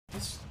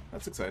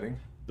That's exciting.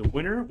 The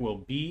winner will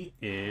be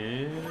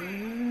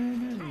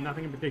in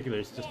nothing in particular.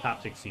 It's just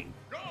top 16.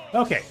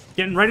 Okay,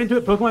 getting right into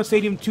it. Pokemon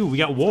Stadium 2. We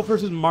got Wolf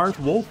versus Marth.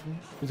 Wolf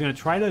is going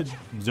to try to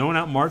zone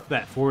out Marth with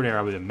that forward air,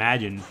 I would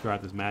imagine,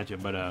 throughout this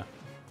matchup. But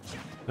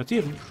let's see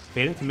if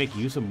Fatum can make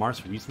use of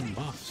Marth's recent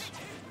buffs.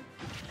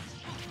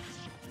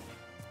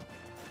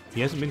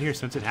 He hasn't been here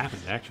since it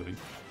happened, actually.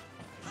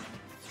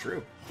 It's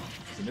true.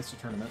 He missed a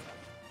tournament.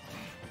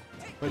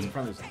 But in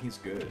front of us, he's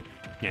good.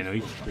 Yeah, no,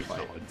 he's pretty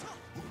solid.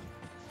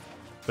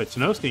 But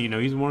Sanosuke, you know,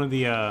 he's one of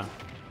the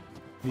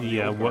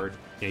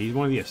he's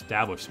one of the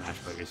established Smash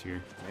players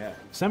here. Yeah.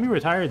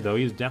 Semi-retired though,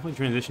 he's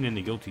definitely transitioned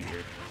into Guilty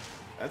here.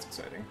 That's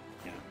exciting.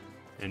 Yeah.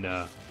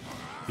 And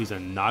he's a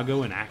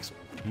Nago and Axel,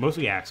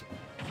 mostly Axel,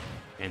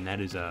 and that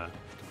is to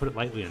put it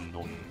lightly,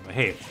 annoying. But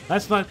hey,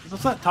 let's not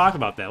talk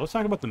about that. Let's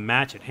talk about the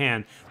match at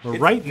hand. Where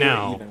It's right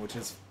now, even, which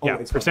is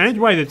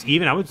percentage-wise, it's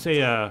even. I would say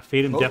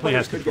Fatum both definitely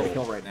has could control. get a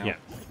kill right now. Yeah.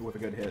 With a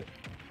good hit.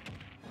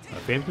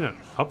 Fatum's gonna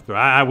up throw.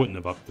 I wouldn't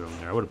have up thrown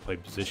there. I would have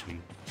played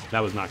positioning. That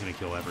was not going to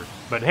kill ever.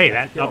 But hey,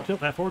 that up tilt,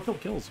 that forward tilt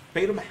kills.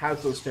 Fatum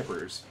has those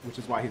tippers, which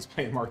is why he's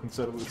playing Marth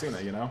instead of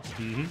Lucina, you know?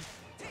 Mm-hmm.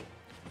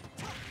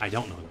 I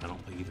don't know. I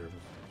don't play either of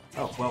them.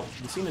 Oh, well,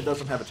 Lucina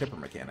doesn't have a tipper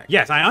mechanic.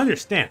 Yes, I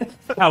understand.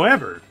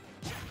 However,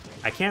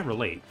 I can't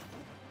relate.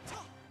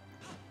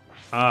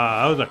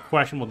 That was a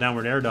questionable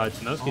downward air dodge.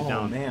 Sanosuke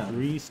down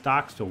 3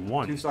 stocks to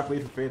 1. 2 stock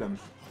lead for Fatum.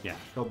 Yeah.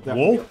 He'll definitely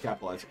be able Wolf to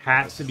capitalize.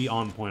 has to be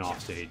on point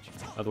off stage.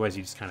 Otherwise,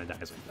 he just kind of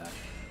dies like that.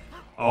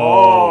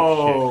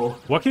 Oh,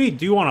 shit. What can he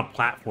do on a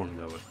platform,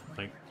 though?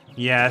 Like,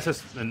 yeah, it's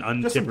just an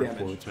untippered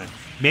forward smash.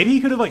 Maybe he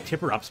could have, like,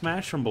 tipper up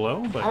smash from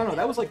below, but... I don't know.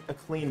 That was, like, a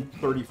clean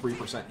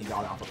 33% he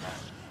got off of that.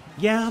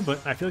 Yeah,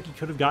 but I feel like he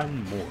could have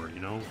gotten more, you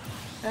know?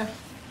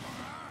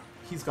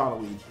 He's got a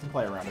lead. He can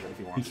play around it if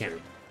he wants to. He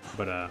can.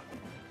 But,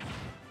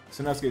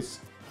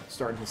 Sanosuke's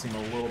starting to seem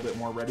a little bit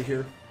more ready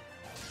here.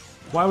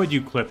 Why would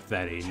you clip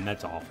that, Aiden?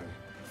 That's awful.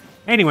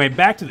 Anyway,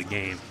 back to the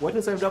game. What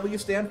does MW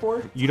stand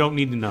for? You don't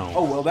need to know.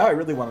 Oh, well, now I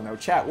really want to know.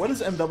 Chat, what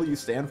does MW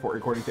stand for,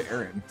 according to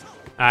Aaron?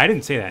 I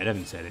didn't say that.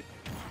 Evan said it.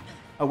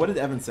 Oh, what did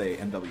Evan say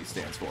MW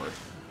stands for?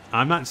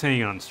 I'm not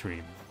saying it on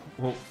stream.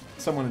 Well,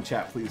 someone in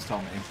chat, please tell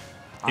me.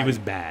 It was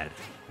bad.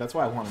 That's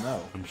why I want to know.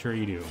 I'm sure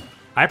you do.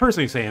 I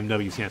personally say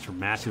MW stands for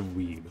Massive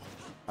Weeb.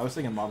 I was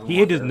thinking Modern He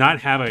Warfare. does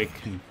not have a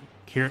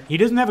he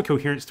doesn't have a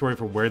coherent story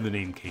for where the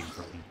name came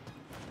from.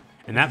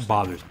 And that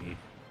bothers me.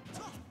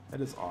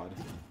 That is odd.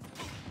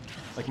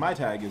 Like, my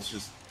tag is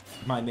just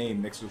my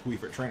name mixed with Wii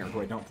Fit Trainer,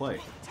 who I don't play.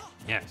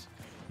 Yes.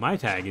 My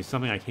tag is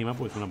something I came up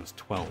with when I was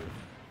 12.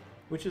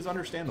 Which is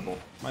understandable.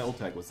 My old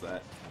tag was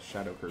that.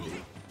 Shadow Kirby.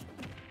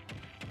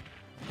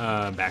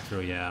 Back throw,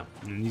 yeah.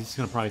 And he's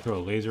going to probably throw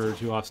a laser or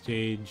two off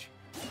stage.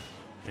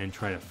 And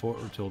try to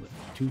forward tilt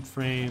 2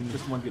 frame.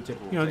 Just one good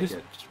tipper will you know, take just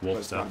it.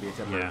 wolf stuff.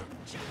 Yeah.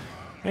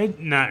 Yeah.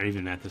 Not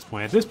even at this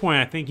point. At this point,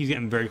 I think he's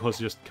getting very close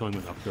to just killing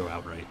with up throw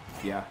outright.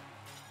 Yeah.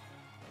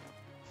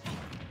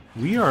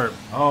 We are...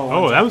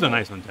 Oh, that was a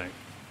nice one tag.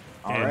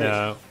 All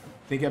right.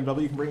 Think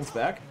MW can bring us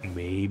back?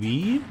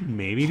 Maybe.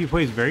 Maybe if he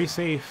plays very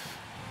safe.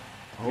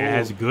 Oh, it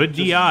has good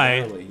DI.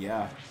 Barely,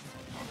 yeah.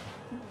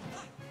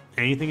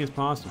 Anything is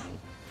possible.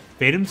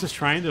 Fatum's just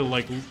trying to,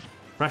 like,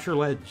 pressure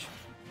ledge.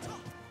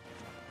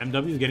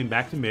 MW is getting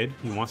back to mid.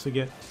 He wants to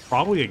get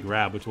probably a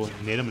grab, which will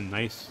net him a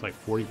nice, like,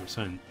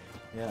 40%.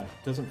 Yeah,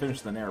 doesn't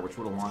finish the nair, which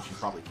would have launched and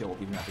probably killed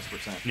even at this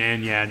percent.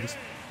 And yeah,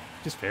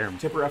 just fair him.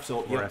 Tipper F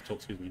tilt, or F tilt,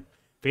 excuse me.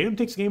 Fatum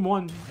takes game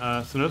 1.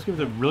 Sanosuke was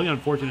a really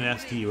unfortunate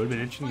ST. It would have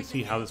been interesting to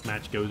see how this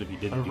match goes if he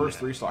didn't. A reverse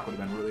 3 stock would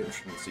have been really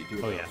interesting to see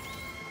too. Oh yeah.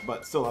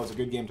 But still, that was a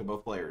good game to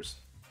both players.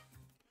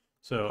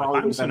 So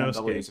probably if I'm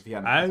Sanosuke, if he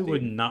hadn't I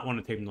would not want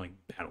to take him to, like,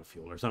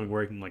 Battlefield or something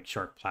where he can, like,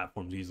 shark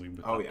platforms easily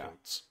with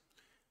tilts.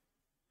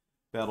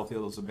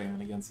 Battlefield is a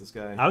ban against this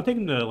guy. I would take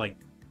him to, like,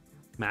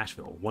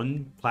 Smashville.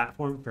 One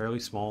platform, fairly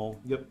small.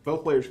 Yep,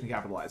 both players can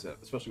capitalize it,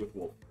 especially with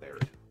Wolf there.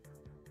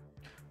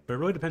 But it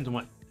really depends on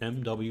what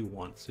MW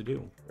wants to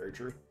do. Very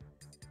true.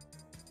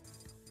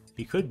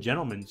 He could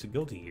gentleman to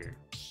Guilty here.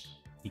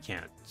 He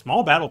can't.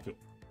 Small Battlefield.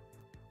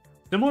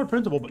 Similar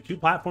principle, but 2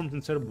 platforms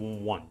instead of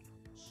 1.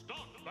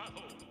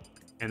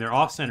 And they're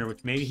off-center,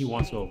 which maybe he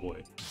wants to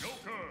avoid.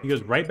 He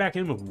goes right back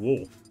in with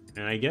Wolf.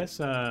 And I guess,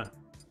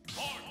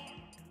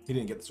 he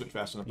didn't get the switch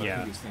fast enough, but I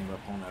think he's thinking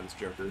about pulling out his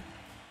Joker.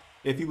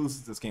 If he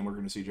loses this game, we're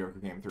going to see Joker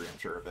game 3, I'm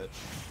sure of it.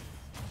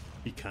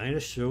 He kind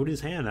of showed his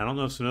hand. I don't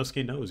know if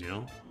Sanosuke knows, you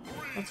know?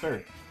 That's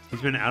fair.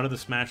 He's been out of the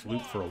Smash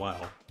loop for a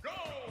while.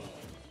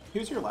 He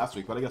was here last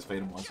week, but I guess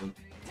Fatum wasn't.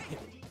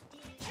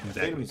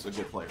 Exactly. Fatum is a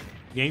good player.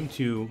 Game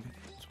 2,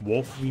 it's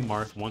Wolf v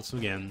Marth once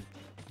again.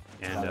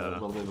 And a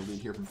little bit of a lead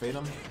here from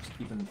Fatum.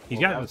 He's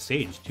got the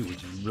stage, too,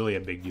 which is really a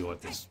big deal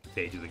at this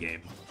stage of the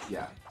game.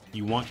 Yeah.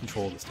 You want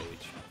control of the stage.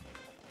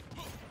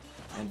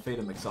 And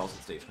Fatum excels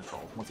at stage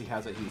control. Once he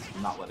has it, he's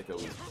not let it go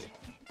easily.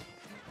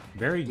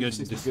 Very good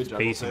spacing with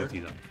these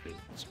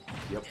upgrades.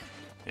 Yep.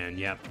 And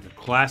yeah, the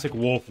classic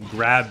Wolf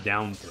grab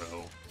down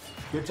throw.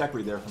 Good tech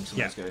read there from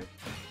Sanosuke.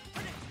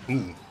 Yeah.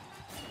 Ooh.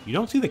 You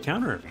don't see the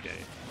counter every day.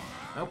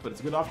 Nope, but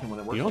it's a good option when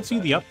it works. You don't see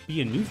the up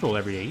B and neutral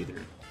every day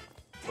either.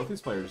 Both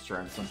these players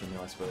trying something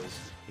new, I suppose.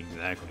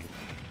 Exactly.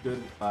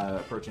 Good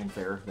approaching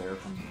fair there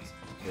from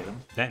Fatum.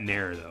 That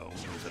Nair, though,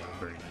 was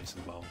very nice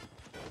as well.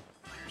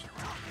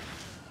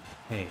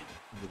 Hey.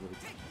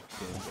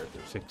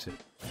 Fix it.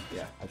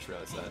 Yeah, I just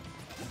realized that.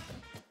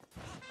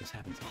 This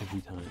happens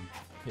every time.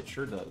 It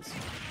sure does.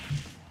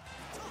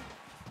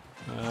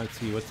 Let's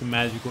see, what's the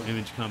magical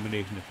image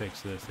combination to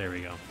fix this? There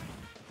we go.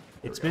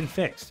 It's been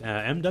fixed.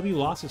 MW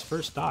lost his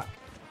first stock.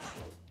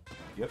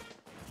 Yep.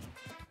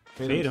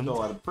 Fatum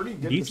still at a pretty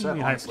good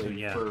decently percent, high honestly, percent,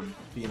 yeah. for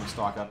being a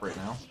stock up right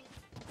now.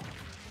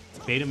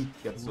 Fatum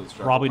Gets those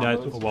probably dies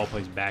combos. with a well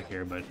placed back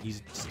here, but he's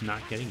just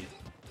not getting it.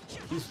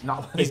 He's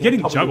not. He's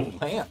getting juggled.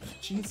 Land.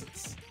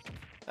 Jesus.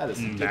 That is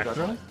some Back good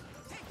throw.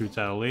 Shoots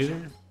out a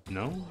laser.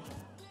 No.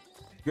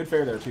 Good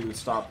fair there too.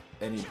 Stop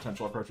any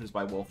potential approaches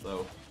by Wolf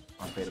though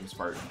on Fatum's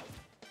part.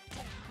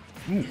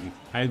 Ooh,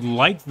 I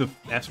like the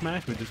F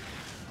smash, but just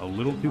a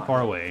little too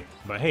far away.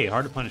 But hey,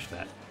 hard to punish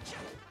that.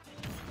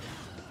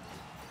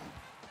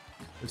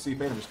 We see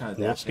Fatum just kind of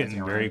Wolf's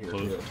getting very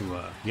close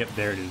to. Yep,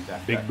 there it is.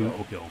 Big boot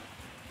will kill.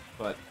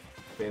 But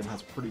Fatum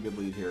has a pretty good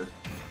lead here.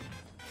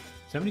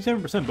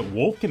 77%, but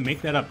Wolf can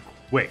make that up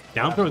quick.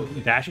 Down throw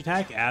dash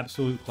attack,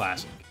 absolute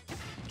classic.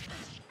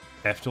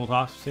 F tilt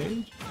off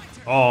stage.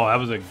 Oh, that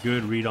was a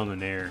good read on the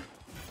Nair.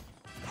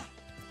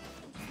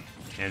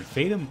 And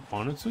Fatum,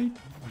 honestly,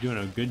 doing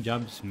a good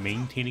job just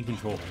maintaining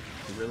control.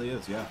 It really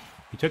is, yeah.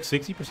 He took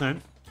 60%.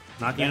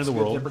 Not the end of the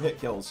world. Tipper hit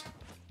kills.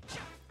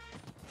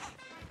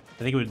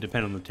 I think it would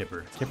depend on the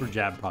tipper. Tipper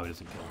jab probably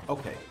doesn't kill.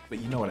 Okay, but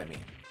you know what I mean.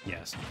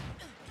 Yes.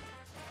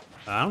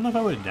 I don't know if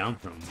I would have down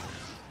thrown.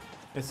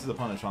 This is a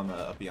punish on the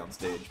uppy on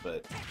stage,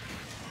 but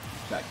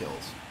that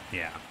kills.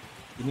 Yeah.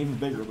 An even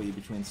bigger lead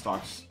between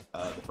stocks,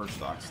 the first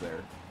stocks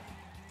there.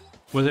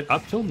 Was it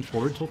up tilt and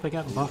forward tilt that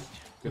got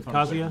buffed with Good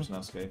punish there Kazuya? from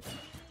Snosuke.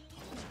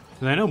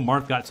 Because I know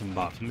Marth got some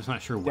buffs. I'm just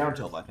not sure where. Down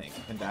tilt, I think,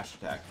 and dash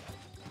attack.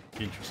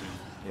 Interesting.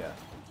 Yeah.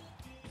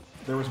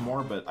 There was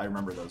more, but I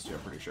remember those two, I'm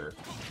pretty sure.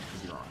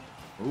 Could be wrong.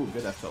 Ooh,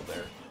 good F tilt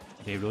there.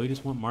 They really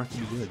just want Marth to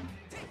be good.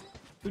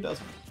 Who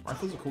doesn't?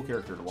 Marth is a cool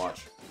character to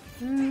watch.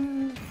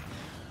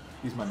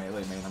 He's my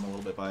melee main, I'm a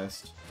little bit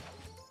biased.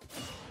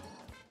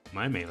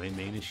 My melee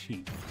main is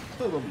Sheik.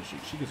 I love the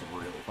Sheik. Sheik is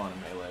really fun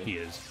in melee. He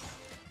is.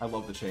 I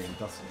love the chain.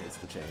 Dustin hates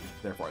the chain.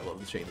 Therefore, I love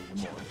the chain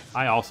even more.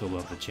 I also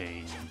love the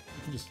chain.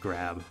 You can just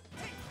grab.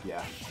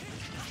 Yeah.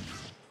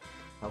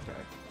 Okay.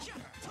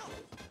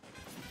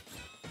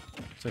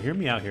 So hear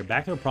me out here.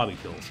 Back throw probably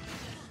kills.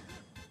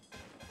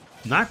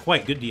 Not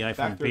quite good DI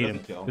from Back throw Fatum.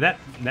 doesn't kill. But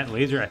that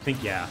laser, I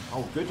think, yeah.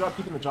 Oh, good job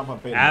keeping the jump on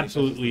Fatum.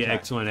 Absolutely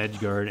excellent edge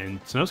guard.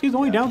 And Sanosuke's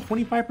only down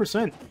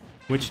 25%,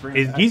 which brings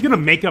is he's going to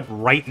make up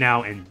right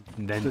now and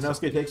then some.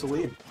 Sanosuke takes a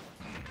lead.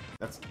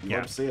 That's you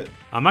love to see it.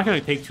 I'm not going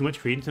to take too much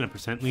credence in a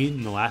percent lead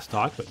in the last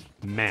talk, but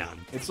man,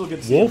 It's still good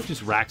to see Wolf him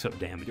just racks up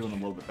damage. doing a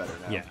little bit better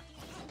now. Yeah.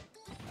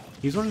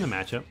 He's learning the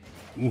matchup.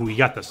 Ooh, he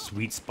got the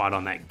sweet spot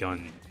on that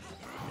gun.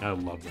 I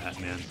love that,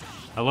 man.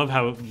 I love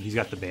how he's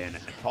got the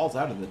bayonet. Falls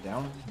out of the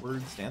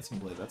downward dancing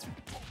blade. That's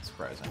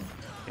surprising.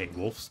 Hey,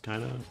 Wolf's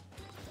kind of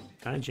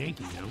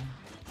janky, you know?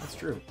 That's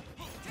true.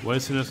 What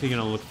is Sanosuke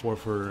going to look for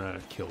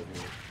kill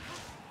here?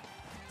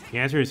 The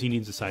answer is he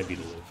needs a side B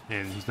to live,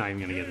 and he's not even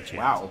going to get a chance.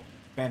 Wow.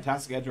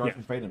 Fantastic edge guard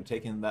from Fatum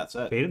taking that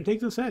set. Fatum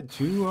takes the set,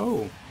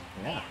 2-0.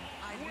 Yeah.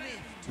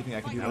 Do you think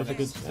I can do That that was a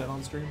next good set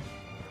on stream?